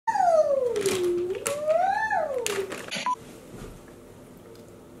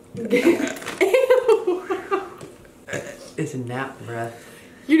It's a nap breath.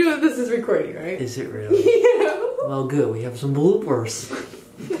 You know that this is recording, right? Is it really? Yeah. Well, good. We have some bloopers.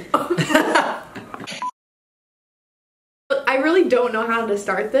 I really don't know how to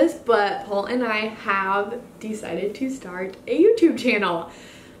start this, but Paul and I have decided to start a YouTube channel.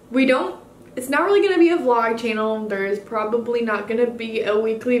 It's not really going to be a vlog channel. There's probably not going to be a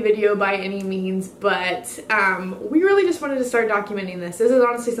weekly video by any means, but we really just wanted to start documenting this. This is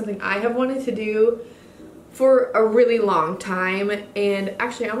honestly something I have wanted to do for a really long time, and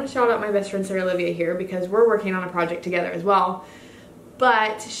actually I'm going to shout out my best friend Sarah Olivia here because we're working on a project together as well.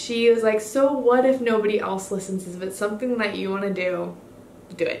 But she was like, so what if nobody else listens? If it's something that you want to do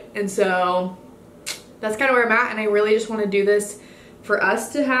it. And so that's kind of where I'm at, and I really just want to do this for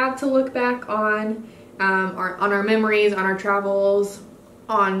us to have to look back on our memories, on our travels,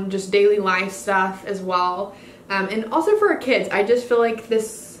 on just daily life stuff as well, and also for our kids. I just feel like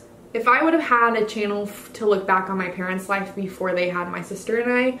this, if I would have had a channel to look back on my parents' life before they had my sister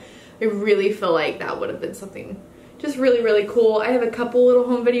and I really feel like that would have been something just really, really cool. I have a couple little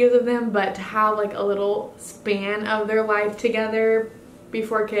home videos of them, but to have like a little span of their life together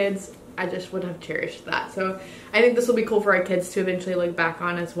before kids, I just would have cherished that. So I think this will be cool for our kids to eventually look back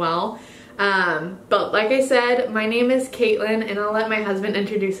on as well. But like I said, my name is Caitlin, and I'll let my husband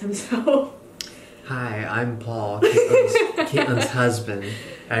introduce himself. Hi, I'm Paul, Caitlin's husband,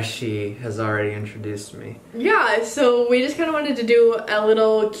 as she has already introduced me. Yeah, so we just kind of wanted to do a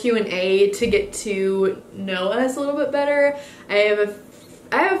little Q&A to get to know us a little bit better. I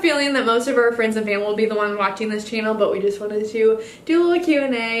have a feeling that most of our friends and family will be the one watching this channel, but we just wanted to do a little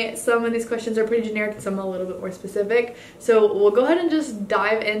Q&A. Some of these questions are pretty generic and some a little bit more specific. So we'll go ahead and just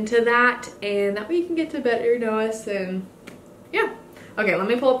dive into that, and that way you can get to better know us, and yeah. Okay, let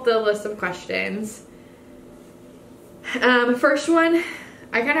me pull up the list of questions. First one,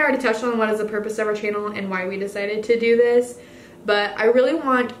 I kind of already touched on what is the purpose of our channel and why we decided to do this, but I really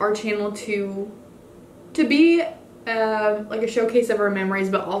want our channel to be like a showcase of our memories,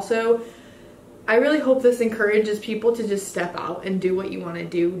 but also I really hope this encourages people to just step out and do what you want to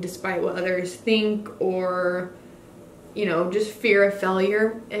do despite what others think, or you know, just fear of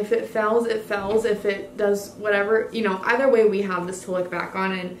failure. If it fails, it fails. If it does whatever, you know, either way we have this to look back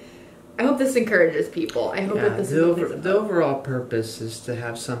on, and I hope this encourages people. I hope that this is the overall purpose is to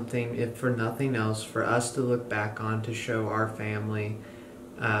have something, if for nothing else, for us to look back on, to show our family,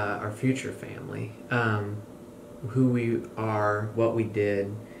 our future family, who we are, what we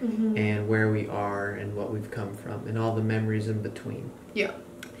did, and where we are, and what we've come from, and all the memories in between. Yeah.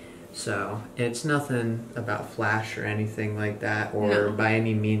 So it's nothing about flash or anything like that, or by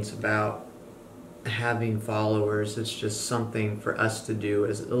any means about having followers. It's just something for us to do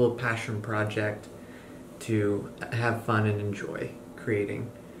as a little passion project to have fun and enjoy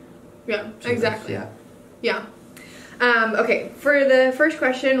creating. Yeah, exactly. Yeah. Okay, for the first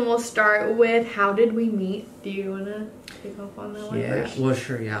question, we'll start with how did we meet? Do you want to take off on that one first? Well,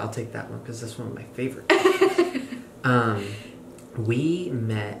 sure, yeah, I'll take that one because that's one of my favorites. We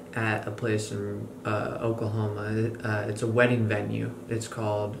met at a place in Oklahoma. It's a wedding venue. It's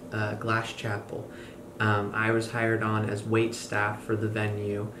called Glass Chapel. I was hired on as wait staff for the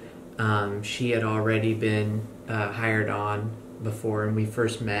venue. She had already been hired on before, and we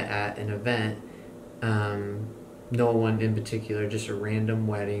first met at an event. No one in particular, just a random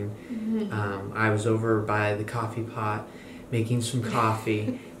wedding. I was over by the coffee pot making some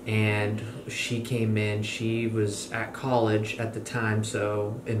coffee. And she came in. She was at college at the time,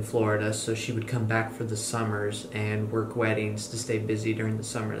 so in Florida, so she would come back for the summers and work weddings to stay busy during the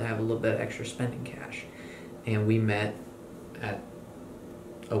summer to have a little bit of extra spending cash. And we met at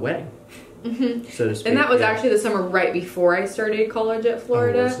a wedding, so to speak. And that was actually the summer right before I started college at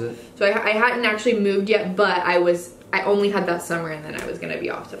Florida. Oh, was it? So I hadn't actually moved yet, but I only had that summer, and then I was going to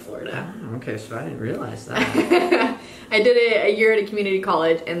be off to Florida. Oh, okay, so I didn't realize that. I did it a year at a community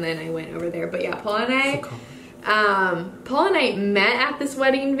college, and then I went over there. But yeah, Paul and I met at this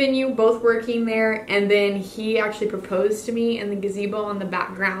wedding venue, both working there, and then he actually proposed to me in the gazebo on the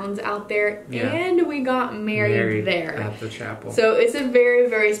backgrounds out there, and we got married there at the chapel. So it's a very,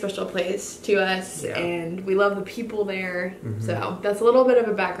 very special place to us, and we love the people there. So that's a little bit of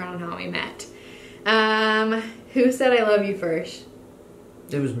a background on how we met. Who said I love you first?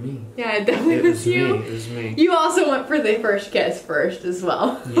 It was me. Yeah, it definitely was you. It was me. You also went for the first kiss first as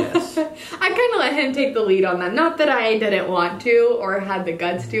well. Yes. I kind of let him take the lead on that. Not that I didn't want to or had the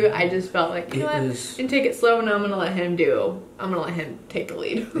guts to. I just felt like, you know what? And take it slow, and I'm going to let him take the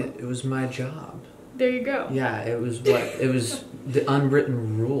lead. It was my job. There you go. Yeah, it was the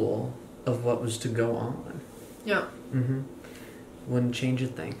unwritten rule of what was to go on. Yeah. Wouldn't change a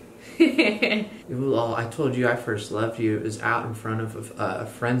thing. Well, I told you I first loved you. It was out in front of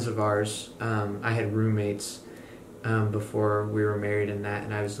friends of ours. I had roommates before we were married and that,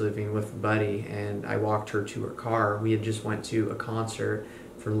 and I was living with a buddy, and I walked her to her car. We had just went to a concert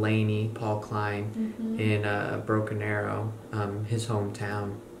for Laney, Paul Klein, in Broken Arrow, his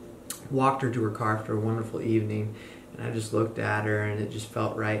hometown. Walked her to her car after a wonderful evening, and I just looked at her, and it just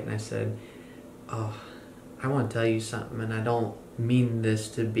felt right, and I said, oh, I want to tell you something, and I don't mean this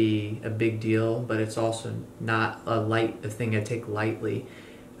to be a big deal, but it's also not a thing I take lightly.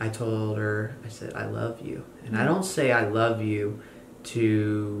 I told her, I said, I love you. And I don't say I love you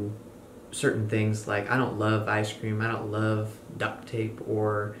to certain things, like I don't love ice cream, I don't love duct tape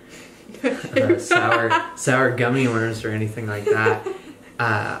or sour gummy worms or anything like that.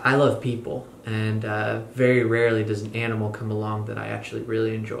 I love people, and very rarely does an animal come along that I actually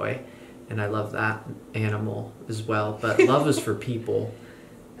really enjoy, and I love that animal as well. But love is for people,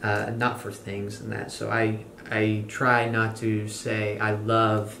 not for things and that. So I try not to say I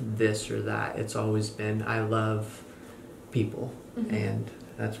love this or that. It's always been I love people, and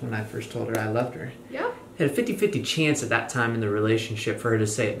that's when I first told her I loved her. Yeah. Had a 50-50 chance at that time in the relationship for her to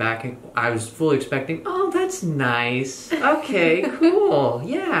say it back, and I was fully expecting, oh, that's nice. Okay, cool.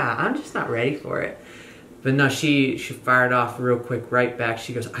 Yeah, I'm just not ready for it. But no, she fired off real quick right back.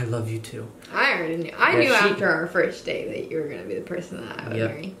 She goes, I love you too. I already knew. I knew after our first date that you were going to be the person that I would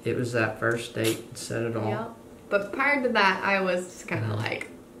marry. It was that first date that said it all. Yep. But prior to that, I was kind of like,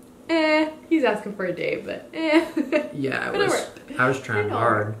 he's asking for a date, but Yeah, I was trying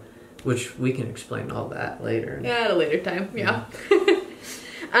hard, which we can explain all that later. Yeah, at a later time. Yeah.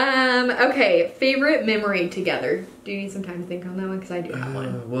 Okay, favorite memory together. Do you need some time to think on that one? Because I do have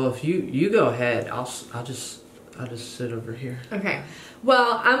one. Well, if you go ahead, I'll just sit over here. Okay.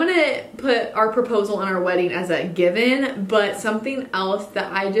 Well, I'm gonna put our proposal on our wedding as a given, but something else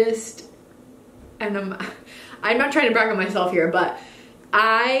that I'm not trying to brag on myself here, but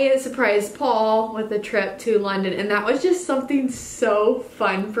I surprised Paul with a trip to London, and that was just something so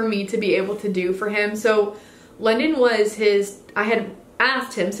fun for me to be able to do for him. So London was I had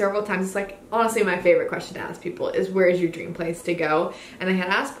asked him several times. It's like, honestly, my favorite question to ask people is, where is your dream place to go? And I had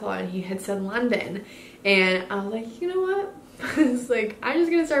asked Paul, and he had said London. And I was like, you know what? It's like, I'm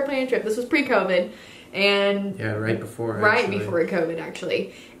just going to start planning a trip. This was pre-COVID. And yeah, right before COVID,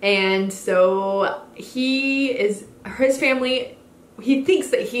 actually. And so his family, he thinks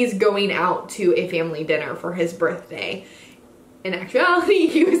that he's going out to a family dinner for his birthday. In actuality,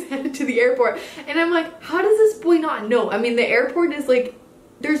 he was headed to the airport. And I'm like, how does this boy not know? I mean, the airport is like,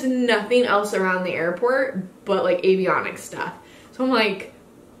 there's nothing else around the airport but like avionics stuff. So I'm like,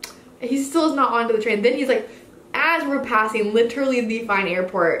 he still is not onto the train. Then he's like, as we're passing literally the fine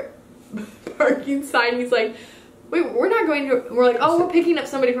airport parking sign, he's like, wait, we're not going to, we're like, oh, we're picking up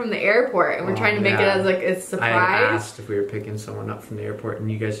somebody from the airport, and we're trying to make it as like a surprise. I asked if we were picking someone up from the airport,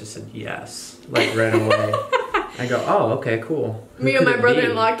 and you guys just said yes, like right away. I go, oh, okay, cool. Me and my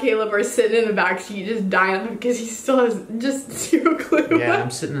brother-in-law Caleb are sitting in the back seat just dying because he still has just zero clue. Yeah,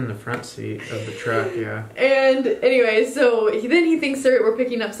 I'm sitting in the front seat of the truck, yeah. And anyway, so then he thinks that we're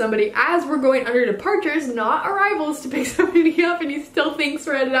picking up somebody as we're going under departures, not arrivals, to pick somebody up, and he still thinks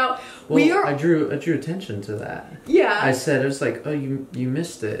we're headed out. Well, I drew attention to that. Yeah. I said, it was like, oh, you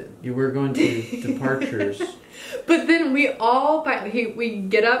missed it. You were going to departures. But then we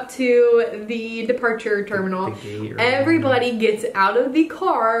get up to the departure terminal. Everybody gets out of the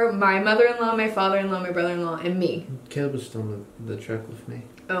car. My mother-in-law, my father-in-law, my brother-in-law, and me. Caleb was still in the truck with me.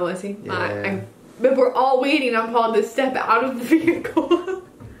 Oh, was he? Yeah. But we're all waiting on Paul to step out of the vehicle.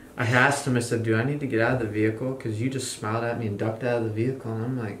 I asked him, I said, do I need to get out of the vehicle? Because you just smiled at me and ducked out of the vehicle. And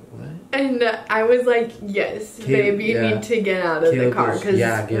I'm like, what? And I was like, yes, babe, you need to get out of the car because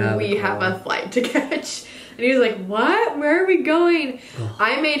we have a flight to catch. And he was like, what? Where are we going?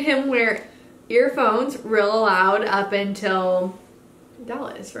 I made him wear earphones real loud up until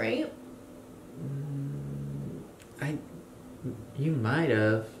Dallas, right? You might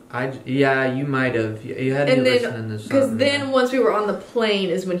have. You might have. You had me listening to something. Because then once we were on the plane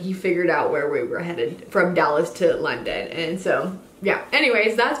is when he figured out where we were headed from Dallas to London. And so, yeah.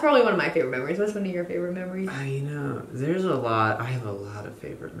 Anyways, that's probably one of my favorite memories. What's one of your favorite memories? There's a lot. I have a lot of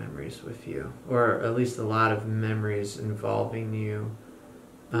favorite memories with you. Or at least a lot of memories involving you.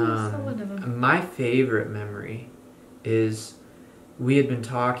 One of them. My favorite memory is we had been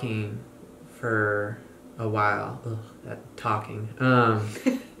talking for a while. Ugh, that talking.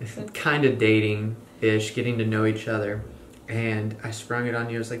 Kind of dating-ish, getting to know each other. And I sprung it on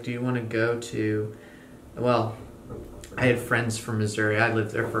you. I was like, do you want to go to... Well, I had friends from Missouri. I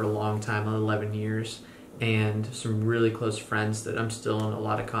lived there for a long time, 11 years. and some really close friends that I'm still in a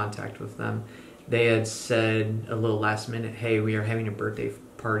lot of contact with them. They had said a little last minute, hey, we are having a birthday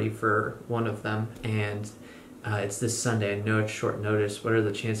party for one of them, and it's this Sunday. I know it's short notice. What are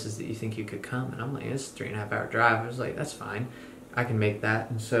the chances that you think you could come? And I'm like, it's a 3.5 hour drive. I was like, that's fine. I can make that.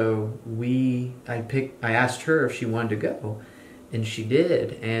 And so I asked her if she wanted to go, and she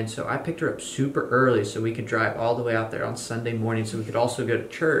did. And so I picked her up super early so we could drive all the way out there on Sunday morning so we could also go to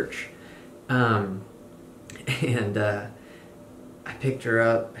church. I picked her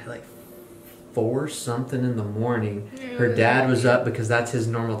up at like 4 something in the morning. Her dad was up because that's his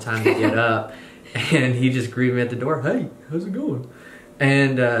normal time to get up. And he just greeted me at the door. Hey, how's it going?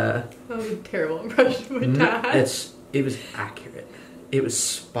 And that was a terrible impression of Dad. It was accurate. It was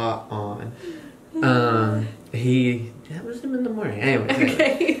spot on. That was him in the morning.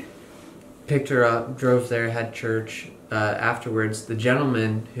 Anyway, picked her up, drove there, had church. Afterwards, the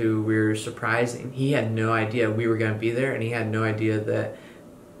gentleman who we were surprising, he had no idea we were going to be there, and he had no idea that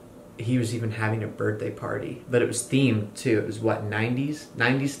he was even having a birthday party. But it was themed too. It was what, 90s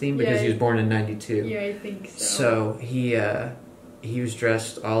themed, because he was born in 92. Yeah, I think so. So he was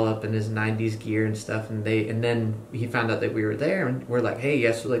dressed all up in his 90s gear and stuff, and then he found out that we were there, and we're like, hey,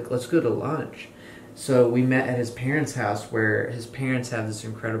 yes, let's go to lunch. So we met at his parents' house, where his parents have this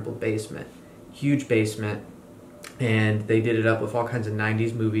incredible basement, huge basement, and they did it up with all kinds of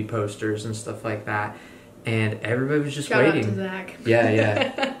 90s movie posters and stuff like that, and everybody was just waiting. Shout out to Zach.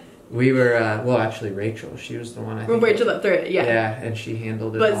 Yeah. We were, actually Rachel, she was the one I think. Rachel that threw it, yeah. Yeah, and she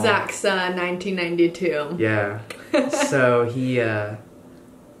handled it But all. Zach's 1992. Yeah. So he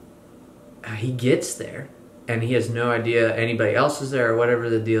gets there, and he has no idea anybody else is there or whatever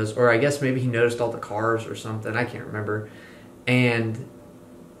the deal is. Or I guess maybe he noticed all the cars or something. I can't remember. And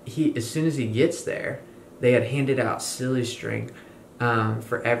as soon as he gets there, they had handed out silly string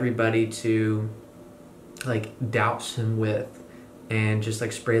for everybody to like douse him with, and just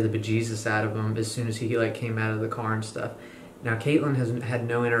like spray the bejesus out of him as soon as he like came out of the car and stuff. Now Caitlin has had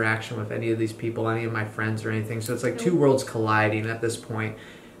no interaction with any of these people, any of my friends or anything, so it's like two worlds colliding at this point.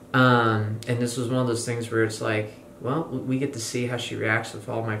 And this was one of those things where it's like, well, we get to see how she reacts with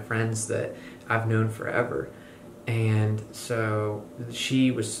all my friends that I've known forever. And so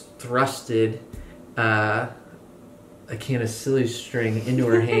she was thrusted a can of silly string into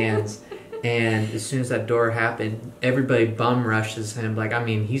her hands. And as soon as that door happened, everybody bum rushes him. Like, I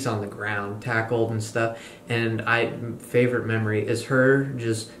mean, he's on the ground, tackled and stuff. And favorite memory is her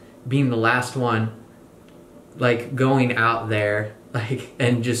just being the last one, like going out there, like,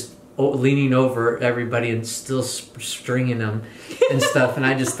 and just leaning over everybody and still stringing them and stuff. And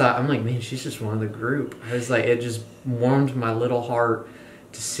I just thought, I'm like, man, she's just one of the group. I was like, it just warmed my little heart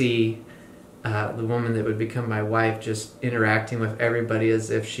to see the woman that would become my wife just interacting with everybody as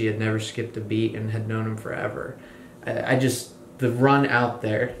if she had never skipped a beat and had known him forever. The run out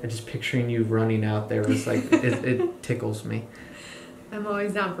there, just picturing you running out there was like, it tickles me. I'm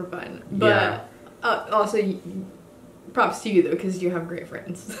always down for fun. But also, props to you though, because you have great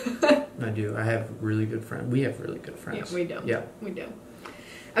friends. I do. I have really good friends. We have really good friends. Yeah, we do. Yeah. We do.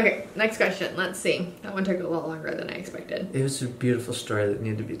 Okay, next question. Let's see. That one took a lot longer than I expected. It was a beautiful story that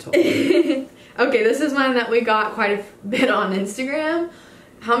needed to be told. Okay, this is one that we got quite a bit on Instagram.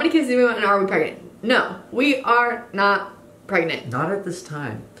 How many kids do we want, and are we pregnant? No, we are not pregnant. Not at this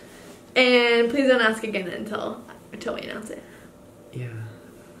time. And please don't ask again until we announce it. Yeah.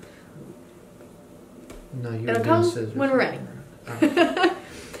 No, you It'll come when we're ready.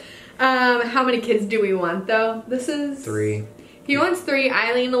 How many kids do we want, though? This is 3. He wants 3.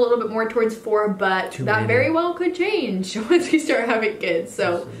 I lean a little bit more towards 4, but that very well could change once we start having kids.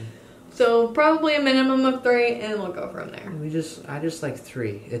 So probably a minimum of 3, and we'll go from there. I just like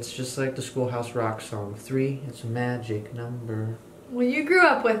 3. It's just like the Schoolhouse Rock song. 3, it's a magic number. Well, you grew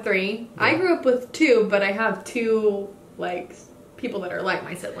up with 3. Yeah. I grew up with 2, but I have 2 like people that are like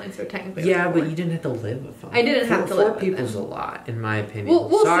my siblings, so technically. Yeah, but you didn't have to live with them. I didn't have to live with them. 4 people's a lot, in my opinion.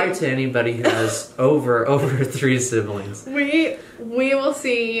 We'll Sorry see. to anybody who has over 3 siblings. We will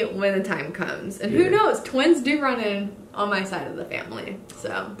see when the time comes, and who knows? Twins do run in on my side of the family, so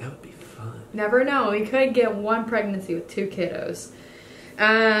that would be fun. Never know. We could get 1 pregnancy with 2 kiddos.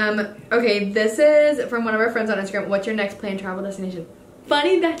 Okay, this is from one of our friends on Instagram. What's your next planned travel destination?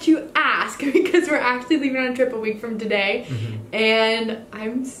 Funny that you ask, because we're actually leaving on a trip a week from today, and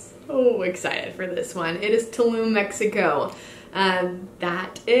I'm so excited for this one. It is Tulum, Mexico.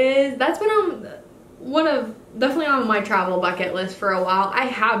 That's been definitely on my travel bucket list for a while. I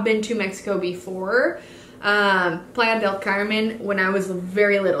have been to Mexico before, Playa del Carmen, when I was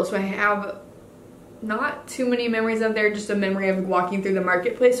very little, so I have not too many memories of there, just a memory of walking through the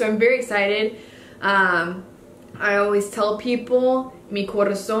marketplace. So I'm very excited I always tell people, mi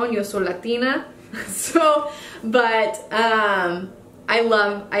corazón, yo soy Latina. So, but I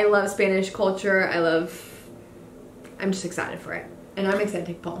love Spanish culture. I'm just excited for it, and I'm excited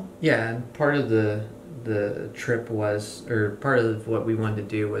to take Paul. Yeah, and part of the trip was, or part of what we wanted to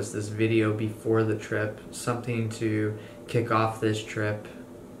do was this video before the trip, something to kick off this trip.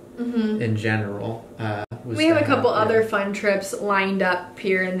 In general. We have a couple other fun trips lined up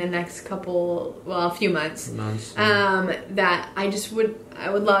here in the next a few months. That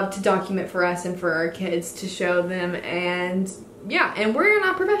I would love to document for us and for our kids to show them. And yeah, and we're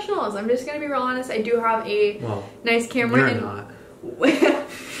not professionals. I'm just gonna be real honest. I do have a nice camera. You're not.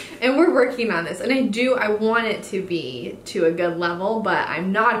 And we're working on this, and I want it to be to a good level, but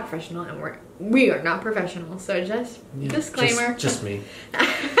I'm not a professional, and we are not professionals. So just disclaimer. Just me.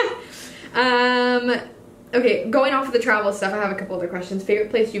 Okay, going off of the travel stuff, I have a couple other questions. Favorite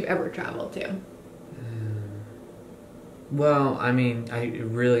place you've ever traveled to? Well, I mean, I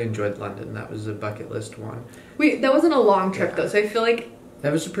really enjoyed London. That was a bucket list one. That wasn't a long trip though, so I feel like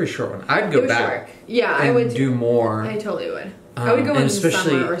that was a pretty short one. I'd go back. Short. Yeah, I would do more. I totally would. I would go in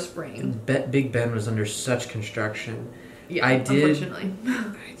summer or spring. Big Ben was under such construction. Yeah, unfortunately.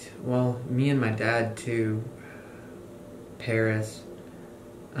 Well, me and my dad to Paris.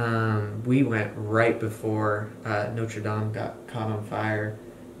 We went right before Notre Dame got caught on fire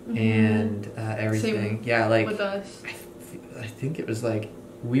and everything. Same yeah, like with us. I think it was like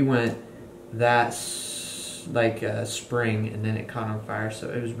we went that spring, and then it caught on fire. So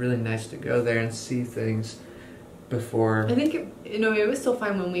it was really nice to go there and see things before. I think it was still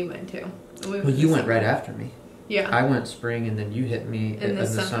fine when we went too. Well, you went right after me. Yeah. I went spring, and then you hit me in the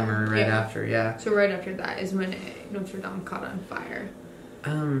summer right after. Yeah. So right after that is when Notre Dame caught on fire.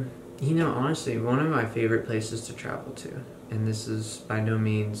 Honestly, one of my favorite places to travel to, and this is by no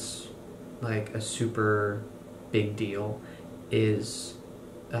means like a super big deal, is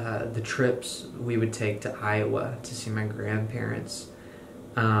the trips we would take to Iowa to see my grandparents.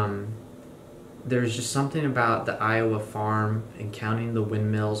 There's just something about the Iowa farm and counting the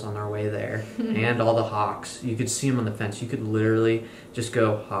windmills on our way there and all the hawks. You could see them on the fence. You could literally just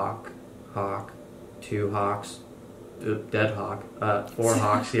go hawk, hawk, 2 hawks, dead hawk, 4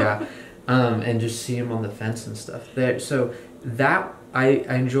 hawks, yeah, and just see them on the fence and stuff. So that I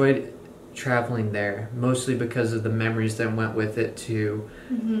enjoyed traveling there mostly because of the memories that went with it too.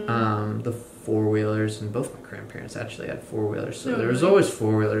 The 4-wheelers, and both my grandparents actually had 4-wheelers, so there was always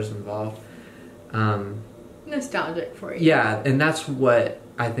 4-wheelers involved. Nostalgic for you. Yeah, and that's what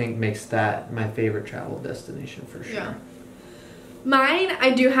I think makes that my favorite travel destination for sure. Yeah. Mine,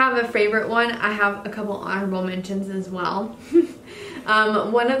 I do have a favorite one. I have a couple honorable mentions as well.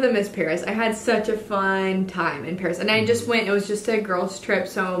 One of them is Paris. I had such a fun time in Paris, and I just went. It was just a girls' trip,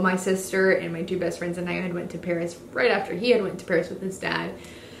 so my sister and my 2 best friends and I had went to Paris right after he had went to Paris with his dad.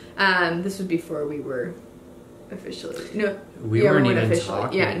 This was before we were officially we weren't even officially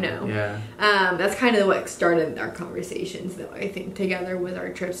talking. Yeah. That's kind of what started our conversations though, I think, together with our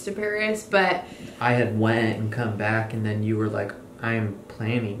trips to Paris. But I had went and come back, and then you were like, I am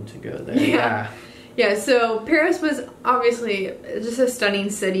planning to go there. Yeah, so Paris was obviously just a stunning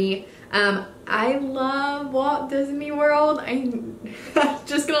city. I love Walt Disney World. I'm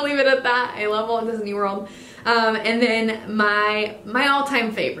just gonna leave it at that. I love Walt Disney World. And then my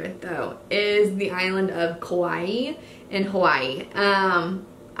all-time favorite though is the island of Kauai in Hawaii. I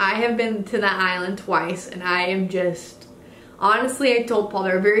have been to that island twice, and I am just honestly, I told Paul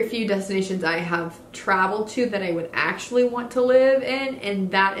there are very few destinations I have traveled to that I would actually want to live in, and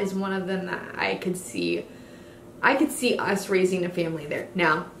that is one of them that I could see us raising a family there.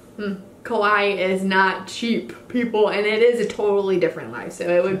 Now, Kauai is not cheap, people, and it is a totally different life, so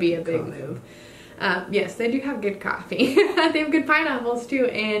it would be a big move. Yes, they do have good coffee. They have good pineapples too,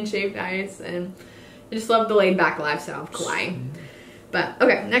 and shaved ice, and I just love the laid back lifestyle of Kauai. But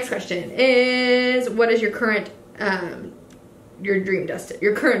okay, next question is, what is your current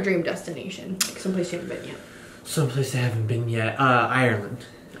your current dream destination? Like someplace you haven't been yet. Someplace I haven't been yet. Ireland.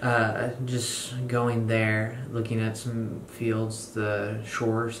 Just going there, looking at some fields, the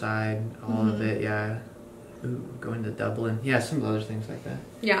shore side, all of it, yeah. Ooh, going to Dublin. Yeah, some other things like that.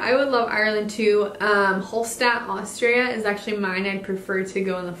 Yeah, I would love Ireland too. Holstadt, Austria is actually mine. I'd prefer to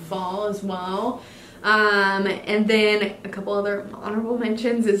go in the fall as well. And then a couple other honorable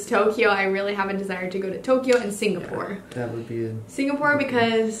mentions is Tokyo. I really have a desire to go to Tokyo and Singapore. Yeah, that would be Singapore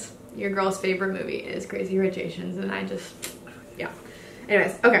because your girl's favorite movie is Crazy Rich Asians, and I just, yeah.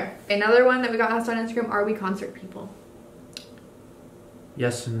 Anyways, okay. Another one that we got asked on Instagram, are we concert people?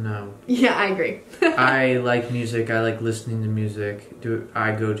 Yes and no. Yeah, I agree. I like music. I like listening to music.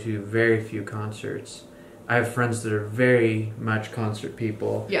 I go to very few concerts. I have friends that are very much concert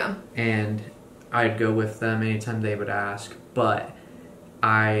people. Yeah. And I'd go with them anytime they would ask. But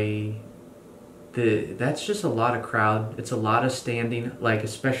that's just a lot of crowd. It's a lot of standing, like,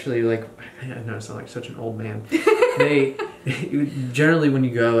 especially, like, I know I sound like such an old man. They generally, when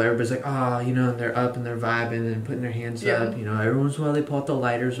you go, everybody's like, oh, you know, and they're up and they're vibing and putting their hands up, you know, every once in a while they pull out the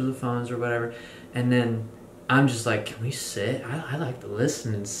lighters or the phones or whatever, and then I'm just like, can we sit? I like to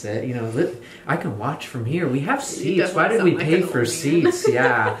listen and sit, you know, I can watch from here. We have seats. Why did we pay for seats?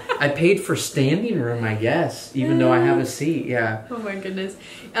 Yeah. I paid for standing room, I guess, even though I have a seat. Yeah. Oh my goodness.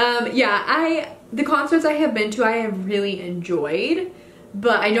 The concerts I have been to, I have really enjoyed,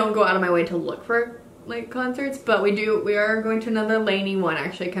 but I don't go out of my way to look for like concerts, but we are going to another Laney one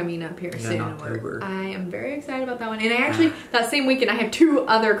actually coming up here soon. In October. I am very excited about that one. And I actually, that same weekend, I have 2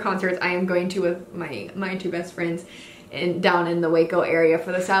 other concerts I am going to with my 2 best friends down in the Waco area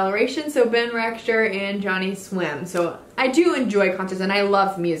for the celebration. So Ben Rexter and Johnny Swim. So I do enjoy concerts and I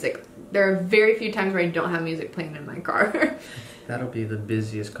love music. There are very few times where I don't have music playing in my car. That'll be the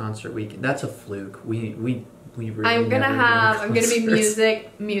busiest concert weekend. That's a fluke. We really I'm gonna be concerts.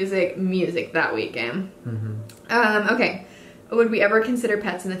 music that weekend. Okay. Would we ever consider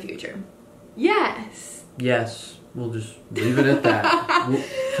pets in the future? Yes. Yes. We'll just leave it at that. We'll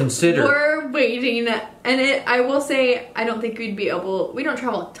consider. We're waiting, and I will say, I don't think we'd be able, we don't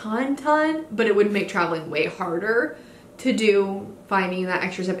travel a ton, but it would make traveling way harder to do, finding that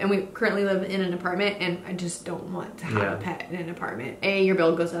extra step. And we currently live in an apartment, and I just don't want to have a pet in an apartment. A, your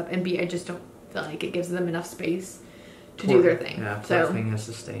bill goes up, and B, I just don't feel like it gives them enough space to do their thing. Yeah, poor thing has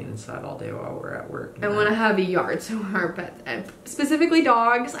to stay inside all day while we're at work. I want to have a yard, so our pets, specifically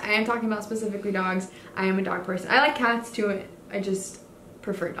dogs. I am talking about specifically dogs. I am a dog person. I like cats too. I just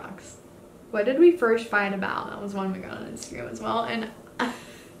prefer dogs. What did we first fight about? That was one we got on Instagram as well, and.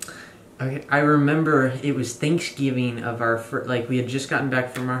 Okay, I remember it was Thanksgiving of our like we had just gotten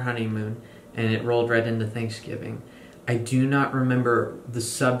back from our honeymoon, and it rolled right into Thanksgiving. I do not remember the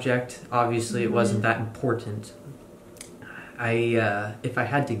subject. Obviously, it wasn't that important. If I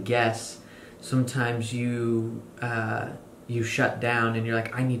had to guess, sometimes you shut down and you're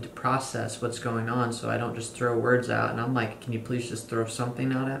like, I need to process what's going on, so I don't just throw words out. And I'm like, can you please just throw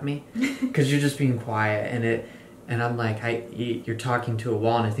something out at me? Because you're just being quiet, and I'm like, you're talking to a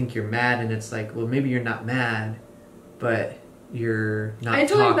wall, and I think you're mad, and it's like, well, maybe you're not mad, but you're not talking. I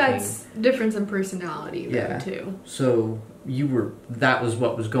feel like that's difference in personality though, too. So that was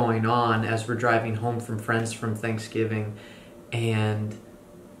what was going on as we're driving home from friends from Thanksgiving, and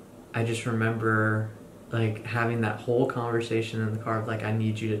I just remember like having that whole conversation in the car of like, I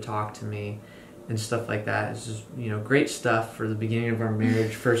need you to talk to me and stuff like that. It's just, you know, great stuff for the beginning of our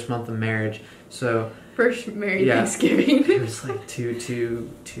marriage, first month of marriage. So first married Thanksgiving. It was like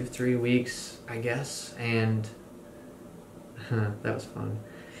 3 weeks, I guess, and that was fun.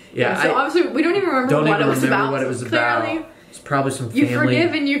 Yeah, so obviously we don't even remember what it was about. What it was about. It's probably some family you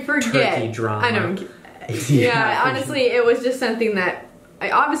forgive and you forget. Turkey drama. I know. Yeah, honestly, it was just something that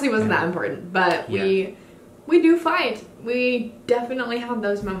obviously wasn't that important, but we do fight. We definitely have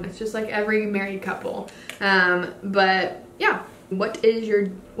those moments, just like every married couple. But yeah, what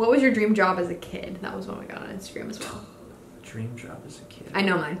was your dream job as a kid? That was one we got on Instagram as well. Dream job as a kid. I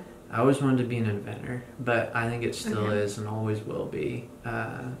know mine. I always wanted to be an inventor, but I think it still is and always will be.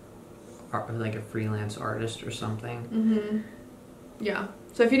 Like a freelance artist or something. Yeah.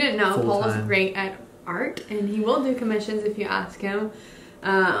 So if you didn't know, Paul is great at art, and he will do commissions if you ask him.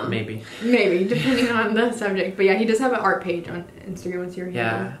 Maybe depending on the subject. But yeah, he does have an art page on Instagram. What's your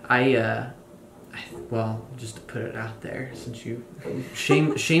handle? Yeah, well, just to put it out there, since you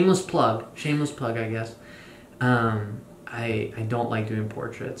shameless plug, I guess. I don't like doing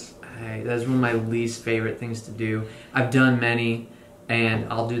portraits. That's one of my least favorite things to do. I've done many,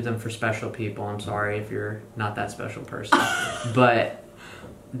 and I'll do them for special people. I'm sorry if you're not that special person, but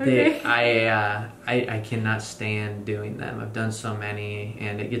I cannot stand doing them. I've done so many,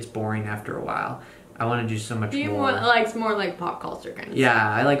 and it gets boring after a while. I want to do so much more. You want more like pop culture kind of stuff. Yeah,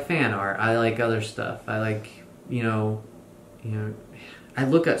 I like fan art. I like other stuff. I like, you know, I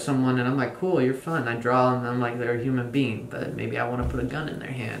look at someone and I'm like, cool, you're fun. I draw and I'm like, they're a human being, but maybe I want to put a gun in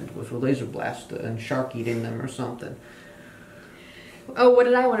their hand with a laser blast and shark eating them or something. Oh, what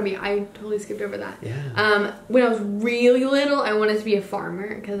did I want to be? I totally skipped over that. Yeah. When I was really little, I wanted to be a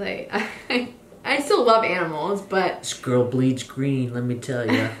farmer because I still love animals, but this girl bleeds green, let me tell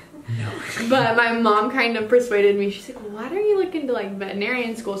you. No. But my mom kind of persuaded me. She's like, why don't you look into like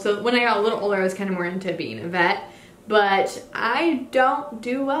veterinarian school? So when I got a little older, I was kind of more into being a vet. but I don't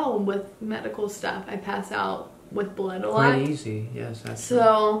do well with medical stuff. I pass out with blood a lot. Quite easy, yes. That's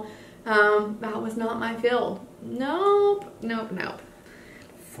so that was not my field. Nope.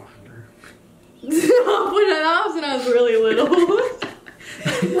 Farmer. That was when I was really little.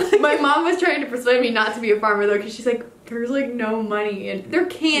 My mom was trying to persuade me not to be a farmer though, because she's like, there's like no money, and there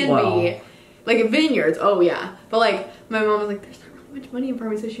can be, like in vineyards. Oh yeah, but like my mom was like, there's not really much money in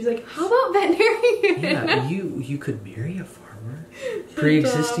farming, so she's like, how about veterinarian? Yeah, you could marry a farmer,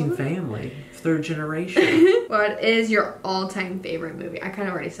 pre-existing family, third generation. What is your all-time favorite movie? I kind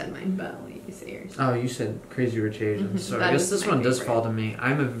of already said mine, but I'll let you say yours. Oh, you said Crazy Rich Asians. So I That guess is this my one does favorite. fall to me.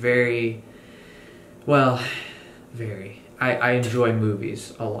 I'm a very I enjoy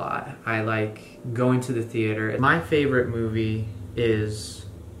movies a lot. I like going to the theater. My favorite movie is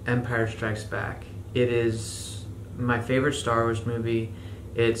Empire Strikes Back. It is my favorite Star Wars movie.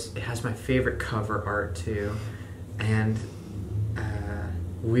 It has my favorite cover art too, and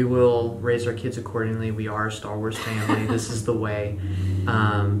we will raise our kids accordingly. We are a Star Wars family. This is the way.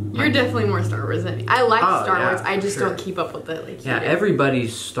 You're definitely more Star Wars than me. I like Star Wars. I just don't keep up with it like you do.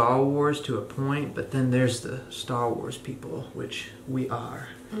 Everybody's Star Wars to a point, but then there's the Star Wars people, which we are.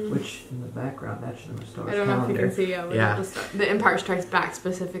 Which in the background, that's the Star Wars I don't know calendar. if you can see the Empire Strikes Back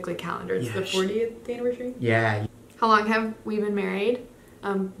specifically calendar. It's the 40th anniversary. Yeah. How long have we been married?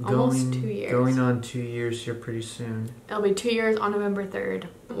 Almost 2 years. Going on 2 years here pretty soon. It'll be 2 years on November 3rd.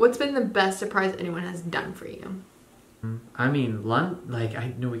 What's been the best surprise anyone has done for you? I mean, like,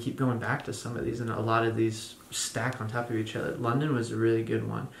 I know we keep going back to some of these, and a lot of these stack on top of each other. London was a really good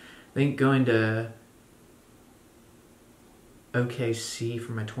one. I think going to OKC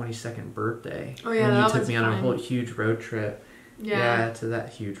for my 22nd birthday. Oh yeah, and that you took was me fun. on a whole huge road trip. Yeah, to that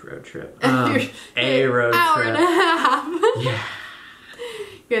huge road trip. A road hour trip. and a half. Yeah.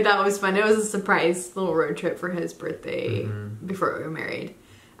 Yeah, that was fun. It was a surprise little road trip for his birthday before we were married.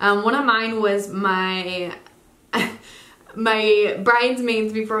 One of mine was my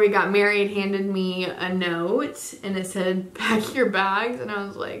bridesmaids before we got married handed me a note, and it said, pack your bags, and I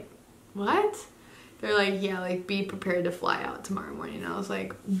was like, what? They're like, yeah, like, be prepared to fly out tomorrow morning. And I was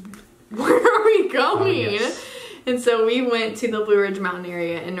like, where are we going? Oh, yes. And so we went to the Blue Ridge Mountain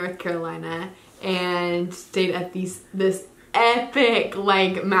area in North Carolina and stayed at this epic,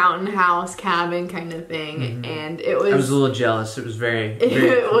 like, mountain house cabin kind of thing. And it was... I was a little jealous. It was very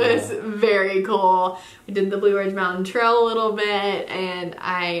It cool. was very cool. We did the Blue Ridge Mountain Trail a little bit, and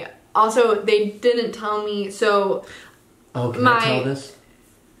they didn't tell me, so... Oh, can I tell this?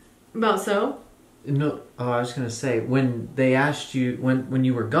 About so? No, I was going to say, when they asked you, when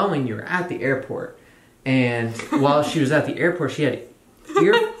you were going, you were at the airport. And while she was at the airport, she had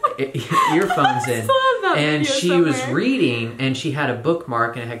earphones in. And she was reading, and she had a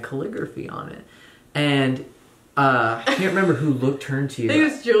bookmark, and it had calligraphy on it. And I can't remember who turned to you. I think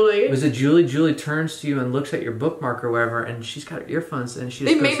it was Julie. Was it Julie? Julie turns to you and looks at your bookmark or whatever, and she's got her earphones, and she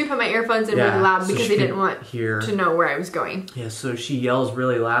They made me put my earphones in really loud because they didn't want to know where I was going. Yeah, so she yells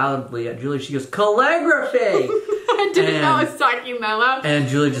really loudly at Julie. She goes, calligraphy! I didn't know I was talking that loud. And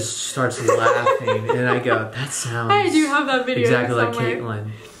Julie just starts laughing, and I go, that sounds I do have that video exactly like somewhere.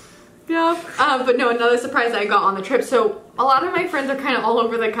 Caitlin. Yeah, but no, another surprise I got on the trip. So a lot of my friends are kind of all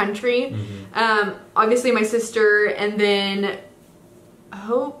over the country. Obviously my sister, and then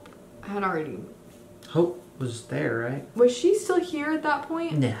Hope had already... Hope was there, right? Was she still here at that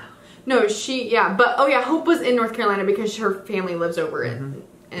point? No. No, but Hope was in North Carolina because her family lives over in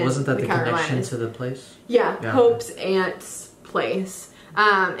Wasn't that the Carolinas. connection to the place? Yeah, Hope's aunt's place.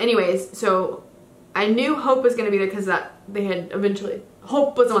 Anyways, so I knew Hope was going to be there because they had eventually...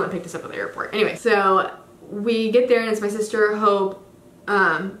 Hope was the one that picked us up at the airport. Anyway, so we get there and it's my sister, Hope,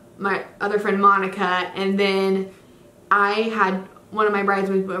 my other friend, Monica, and then I had... One of my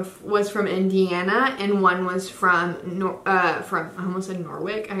bridesmaids was from Indiana, and one was from I almost said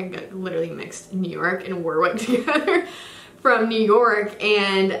Norwich. I got literally mixed New York and Warwick together. From New York,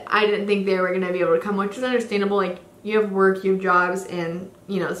 and I didn't think they were going to be able to come, which is understandable. Like, you have work, you have jobs, and,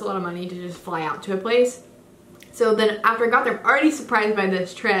 you know, it's a lot of money to just fly out to a place. So then after I got there, I'm already surprised by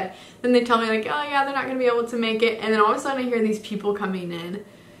this trip. Then they tell me, like, oh yeah, they're not going to be able to make it. And then all of a sudden I hear these people coming in.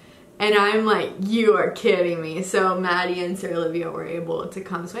 And I'm like, you are kidding me. So Maddie and Sarah Olivia were able to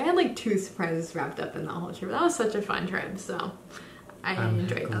come. So I had like 2 surprises wrapped up in the whole trip. That was such a fun trip. So I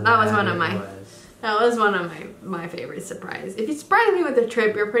enjoyed that. That was one of my favorite surprises. If you surprise me with a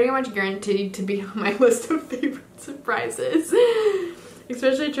trip, you're pretty much guaranteed to be on my list of favorite surprises.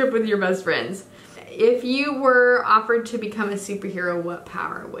 Especially a trip with your best friends. If you were offered to become a superhero, what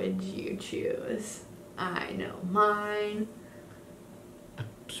power would you choose? I know mine.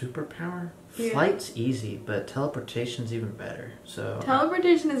 superpower? Yeah. Flight's easy, but teleportation's even better. So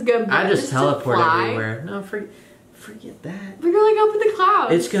teleportation is good, but I just teleport fly, everywhere. No, forget that. But you're like up in the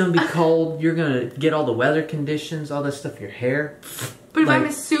clouds. It's gonna be cold. You're gonna get all the weather conditions, all this stuff. Your hair. But if I'm a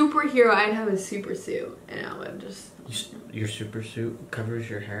superhero, I'd have a super suit, and I would just. Your super suit covers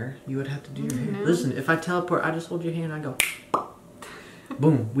your hair. You would have to do your hair. No. Listen, if I teleport, I just hold your hand. I go.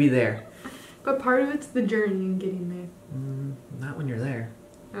 Boom, we there. But part of it's the journey and getting there. Not when you're there.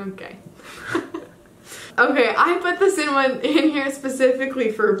 Okay. Okay, I put this in here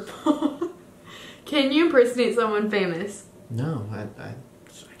specifically for Paul. Can you impersonate someone famous? No, I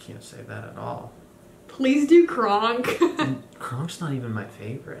can't say that at all. Please do Kronk. Kronk's not even my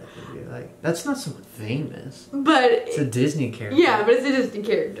favorite. Like, that's not someone famous. But it's a Disney character. Yeah, but it's a Disney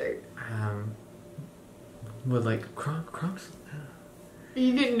character. With like Kronk's. Are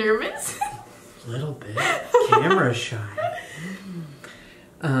you getting nervous? A little bit. Camera shy.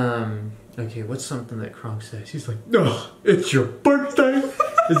 Okay, what's something that Kronk says? He's like, "Oh, it's your birthday."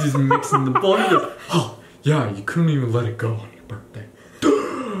 As he's mixing the ball. He's like, "Oh, yeah, you couldn't even let it go on your birthday."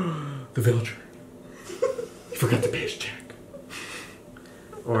 The villager. You forgot to pay his check.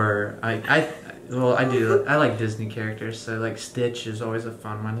 Or I like Disney characters, so like Stitch is always a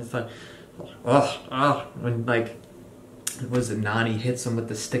fun one. It's like, when like, was it Nani hits him with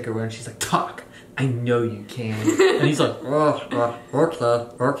the sticker and she's like, "Talk, I know you can," and he's like,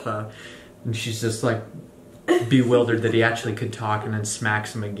 "Orkla," and she's just like bewildered that he actually could talk, and then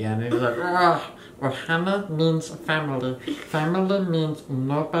smacks him again, and he's like, "Ohana means family. Family means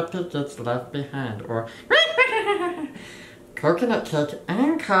nobody gets left behind," or "coconut cake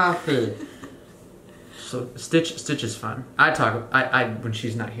and coffee." So Stitch is fun. I when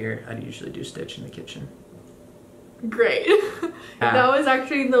she's not here, I usually do Stitch in the kitchen. Great. That was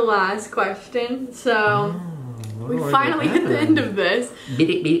actually the last question. So we finally hit the end of this.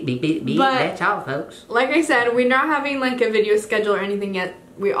 Beat. That's all, folks. Like I said, we're not having like a video schedule or anything yet.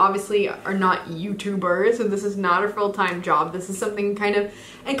 We obviously are not YouTubers, so this is not a full-time job. This is something kind of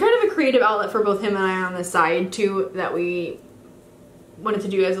a creative outlet for both him and I on the side too, that we wanted to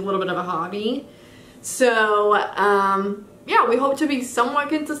do as a little bit of a hobby. So yeah, we hope to be somewhat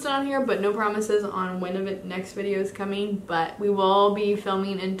consistent on here, but no promises on when the next video is coming. But we will be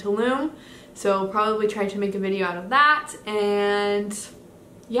filming in Tulum, so probably try to make a video out of that. And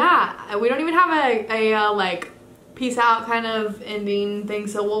yeah, we don't even have a like peace out kind of ending thing,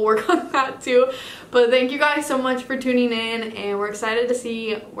 so we'll work on that too. But thank you guys so much for tuning in, and we're excited to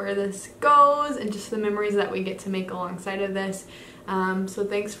see where this goes and just the memories that we get to make alongside of this. So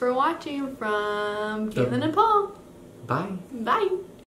thanks for watching from Caitlin and Paul. Bye. Bye.